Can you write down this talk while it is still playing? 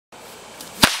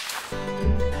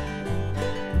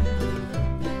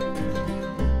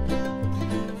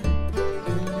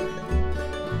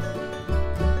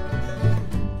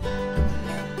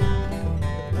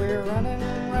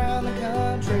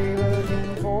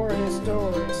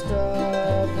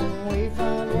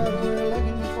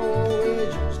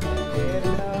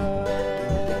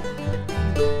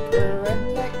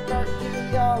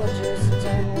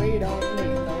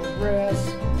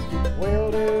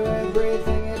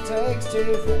takes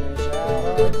to finish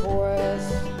out our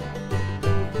quest.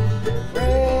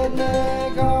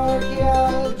 Redneck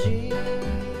Archaeology.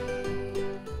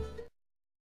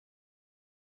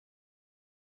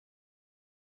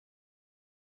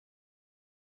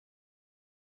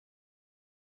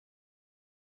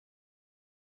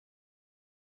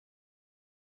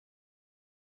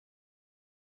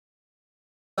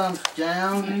 Comes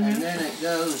down and then it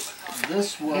goes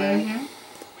this way,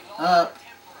 up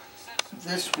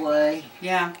this way.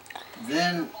 Yeah.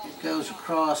 Then it goes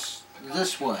across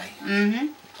this way.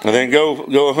 And then go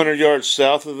 100 yards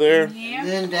south of there. And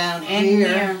then down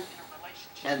here,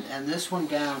 and this one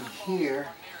down here,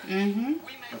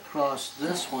 across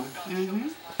this one.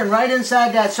 And right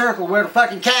inside that circle where the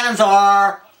fucking cannons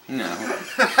are. No.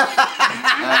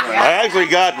 I actually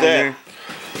got that.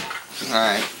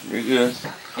 Alright. You're good.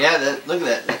 Yeah, look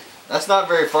at that. That's not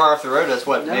very far off the road. That's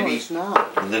what, No, maybe it's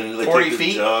not. And then they 40 take the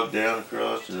feet? jog down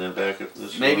across and then back up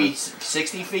this maybe way.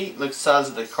 60 feet. Look at the size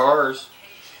of the cars.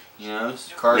 You know,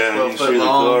 cars Yeah, you 12 can foot see the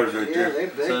long. cars right Yeah, there. they're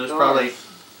big So there's cars. probably...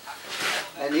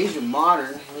 And these are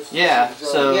modern. Yeah,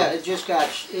 so... Yeah, it just got...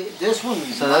 this one...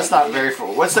 So that's not very far.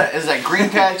 What's that? Is that green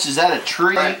patch? Is that a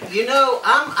tree? You know,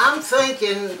 I'm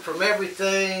thinking from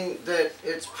everything that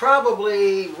it's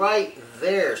probably right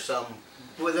there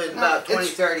within about 20,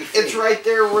 30 feet. It's right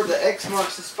there where the X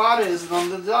marks the spot is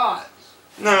on the dot.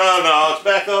 No, it's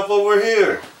back up over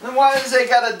here. Then why does they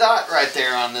got a dot right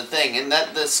there on the thing? Isn't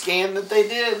that the scan that they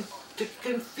did? To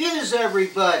confuse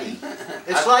everybody.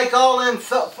 It's like all them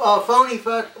phony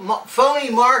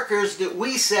markers that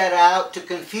we set out to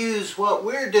confuse what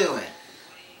we're doing.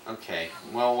 Okay,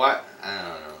 well what? I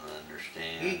don't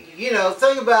understand. You know,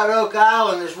 think about Oak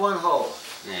Island, there's one hole.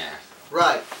 Yeah.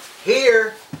 Right.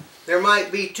 Here, there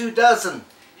might be 24.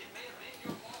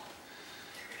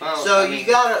 Well, So I mean, you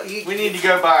gotta... we need to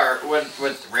go by what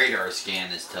the radar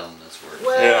scan is telling us where.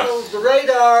 Well, the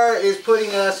radar is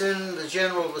putting us in the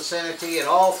general vicinity, and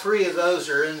all three of those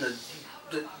are in the...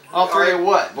 All three of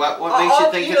what? What makes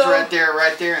you think it's right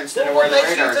there instead of where the radar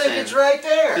What makes you think it's right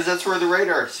there? Because that's where the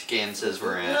radar scan says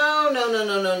we're at. No.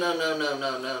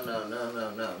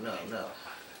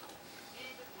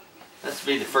 That's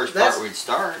be the first part we'd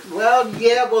start. Well,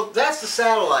 yeah, that's the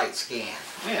satellite scan.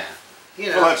 Yeah. You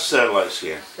know, Well, that's a satellite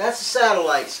scan. that's a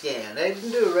satellite scan. They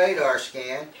didn't do a radar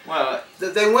scan. Well,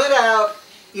 They went out,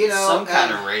 you know... some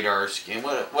kind of radar scan.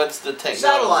 What's the technology?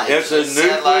 Satellite. It's a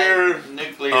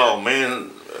nuclear. Oh, man.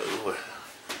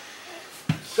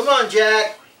 Come on,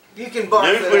 Jack. You can bark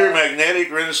Nuclear it out.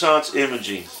 magnetic resonance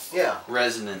imaging. Yeah.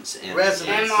 Resonance imaging.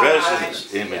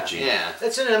 Resonance imaging. Yeah.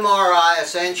 It's an MRI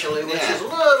essentially, which is a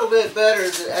little bit better,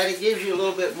 and it gives you a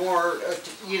little bit more,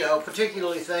 you know,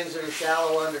 particularly things that are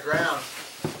shallow underground.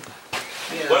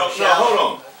 You know, Well, no, hold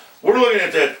on. We're looking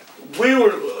at that. We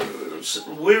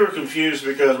were confused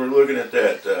because we're looking at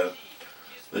that the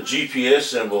GPS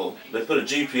symbol. They put a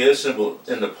GPS symbol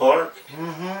in the park,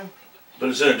 but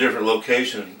it's in a different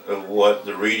location of what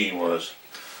the reading was.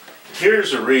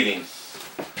 Here's the reading.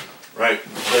 Right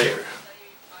there.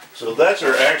 So that's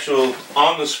our actual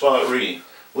on-the-spot reading.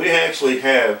 We actually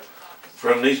have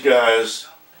from these guys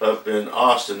up in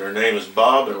Austin. Their name is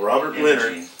Bob and Robert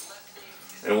Leonard.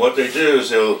 And what they do is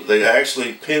they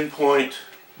actually pinpoint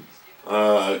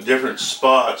different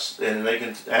spots, and they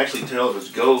can actually tell if it's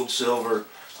gold, silver,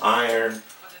 iron,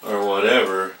 or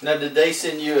whatever. Now, did they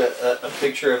send you a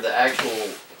picture of the actual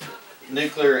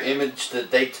nuclear image that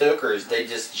they took, or is they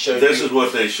just showed This you? is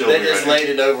what they showed They me just right laid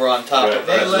it over on top of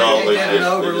They it. did an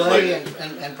overlay and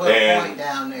put a point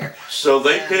down there. So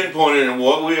they pinpointed, and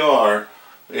what we are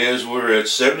is we're at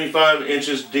 75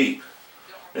 inches deep.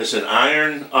 It's an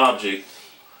iron object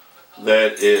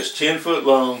that is 10 foot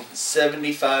long.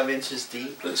 75 inches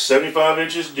deep. It's 75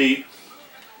 inches deep.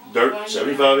 Dirt,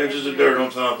 75 inches of dirt on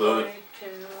top of it.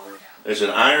 It's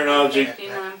an iron object,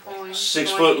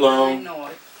 6 foot long,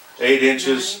 8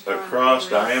 inches across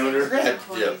diameter. We're going to have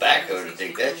to do a backhoe to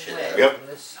dig that shit out. Yep.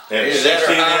 And Either that or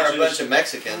 16 hire a inches. bunch of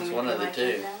Mexicans, one of the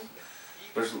two.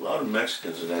 There's a lot of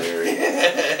Mexicans in that area.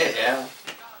 Yeah.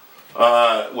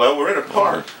 Well, we're in a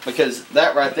park. Because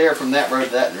that right there, from that road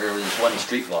to that road, is one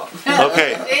street block.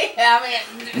 Okay.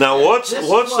 Now, what's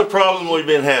the problem we've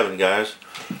been having, guys,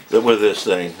 with this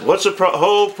thing? What's the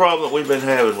whole problem that we've been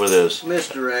having with this?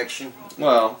 Misdirection.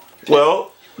 Well,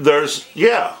 there's,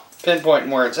 pinpointing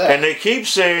where it's at. and they keep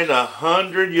saying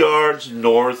 100 yards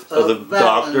north of the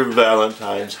Dr.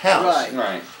 Valentine's house.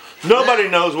 Right. Nobody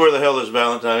knows where the hell is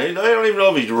Valentine. They don't even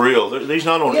know if he's real. He's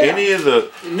not on any of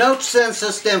the... No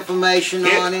census information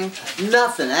on him.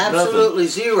 Nothing. Absolutely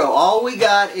zero. All we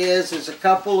got is a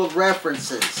couple of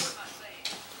references.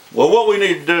 Well, what we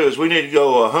need to do is we need to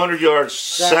go 100 yards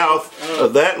south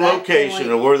of that location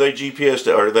of where they GPSed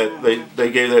it, or that they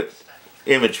gave that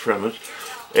image from us,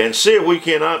 and see if we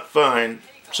cannot find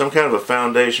some kind of a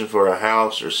foundation for a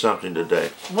house or something today.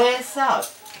 Where's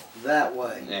south? That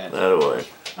way. Yeah. That way.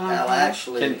 Now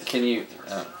actually, Can you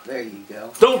there you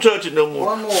go. Don't touch it no more.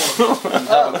 One more.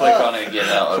 double click on it and get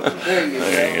it out open? There you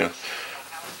There go.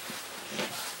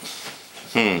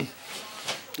 you go.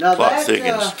 Now Plot that,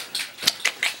 thickens.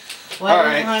 All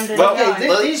right. Well,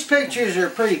 okay, these pictures are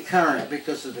pretty current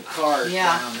because of the cars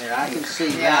down there. I can see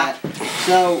that.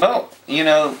 So, well, you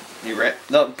know,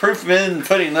 the proof in the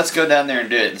pudding. Let's go down there and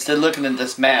do it. Instead of looking at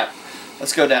this map,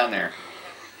 let's go down there.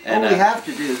 And, we have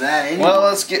to do that anyway. Well,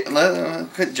 let's quit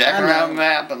jacking around the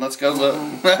map and let's go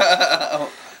look.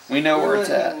 We know where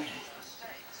it's at.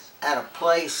 At a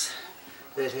place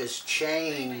that has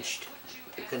changed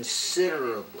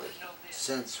considerably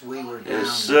since we were down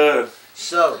there.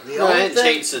 So the It only hasn't thing,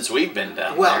 changed since we've been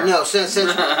down there. well, no, since it's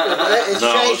No, changed a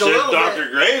since little Dr.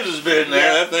 bit. Graves has been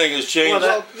there, that thing has changed.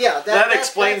 Well, yeah, that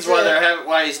explains why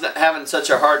why he's having such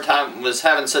a hard time. Was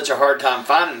having such a hard time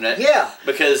finding it. Yeah,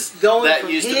 Because going that from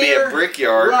used to be here, a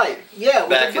brickyard. right? Yeah, it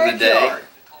was back a in the day. brickyard.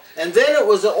 And then it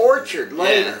was an orchard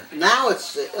later. Now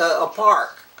it's a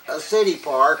park, a city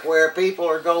park where people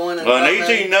are going and. Well, in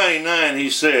 1899, he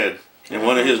said, in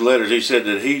one of his letters, he said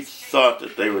that he thought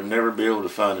that they would never be able to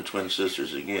find the twin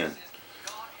sisters again.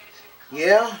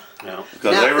 Yeah. No.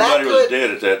 Because Now, everybody that was could-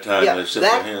 dead at that time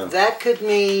except for him. That could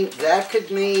mean that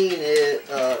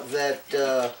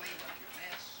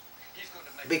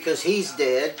because he's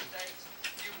dead.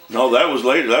 No, that was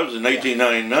later. That was in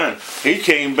 1899. He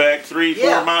came back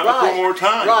 4 more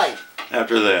times Right,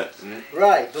 after that.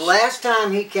 right. The last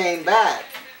time he came back,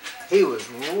 he was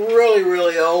really,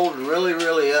 really old and really,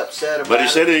 really upset about it. But he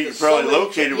said he because probably so many-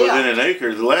 located within an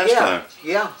acre the last time.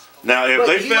 Yeah. Now, if But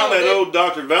they you found know, that they- old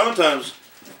Dr. Valentine's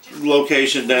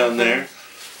location down there,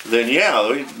 then yeah,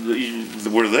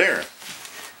 we're there.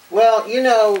 Well, you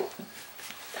know,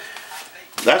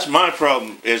 That's my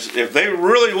problem, is if there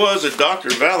really was a Dr.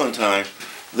 Valentine,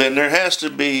 then there has to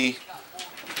be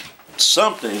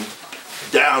something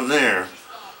down there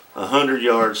 100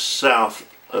 yards south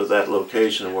of that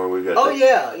location where we got oh that.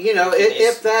 yeah, you know,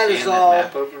 if that is Scan all.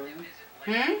 Map over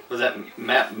any? Was that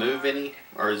map move any?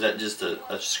 Or is that just a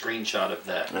screenshot of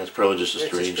that? That's probably just a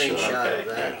It's a screenshot. screenshot of Okay.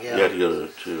 that, You yeah. have to go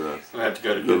to We have to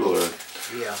go to Google Google.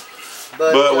 Earth. Yeah.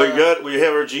 But we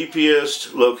have our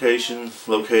GPS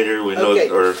locator. We know Okay.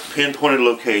 our pinpointed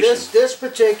location. this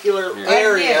particular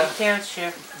area. Tells you.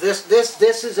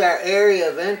 This is our area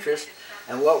of interest,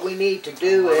 and what we need to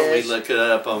do Why don't we is look it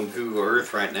up on Google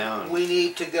Earth right now? we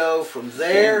need to go from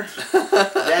there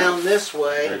down this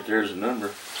way. Right there's a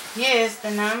number. Yes,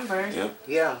 the numbers. Yep.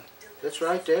 Yeah, that's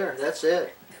right there. That's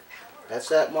it. That's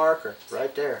that marker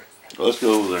right there. Well, let's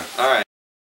go over there. All right.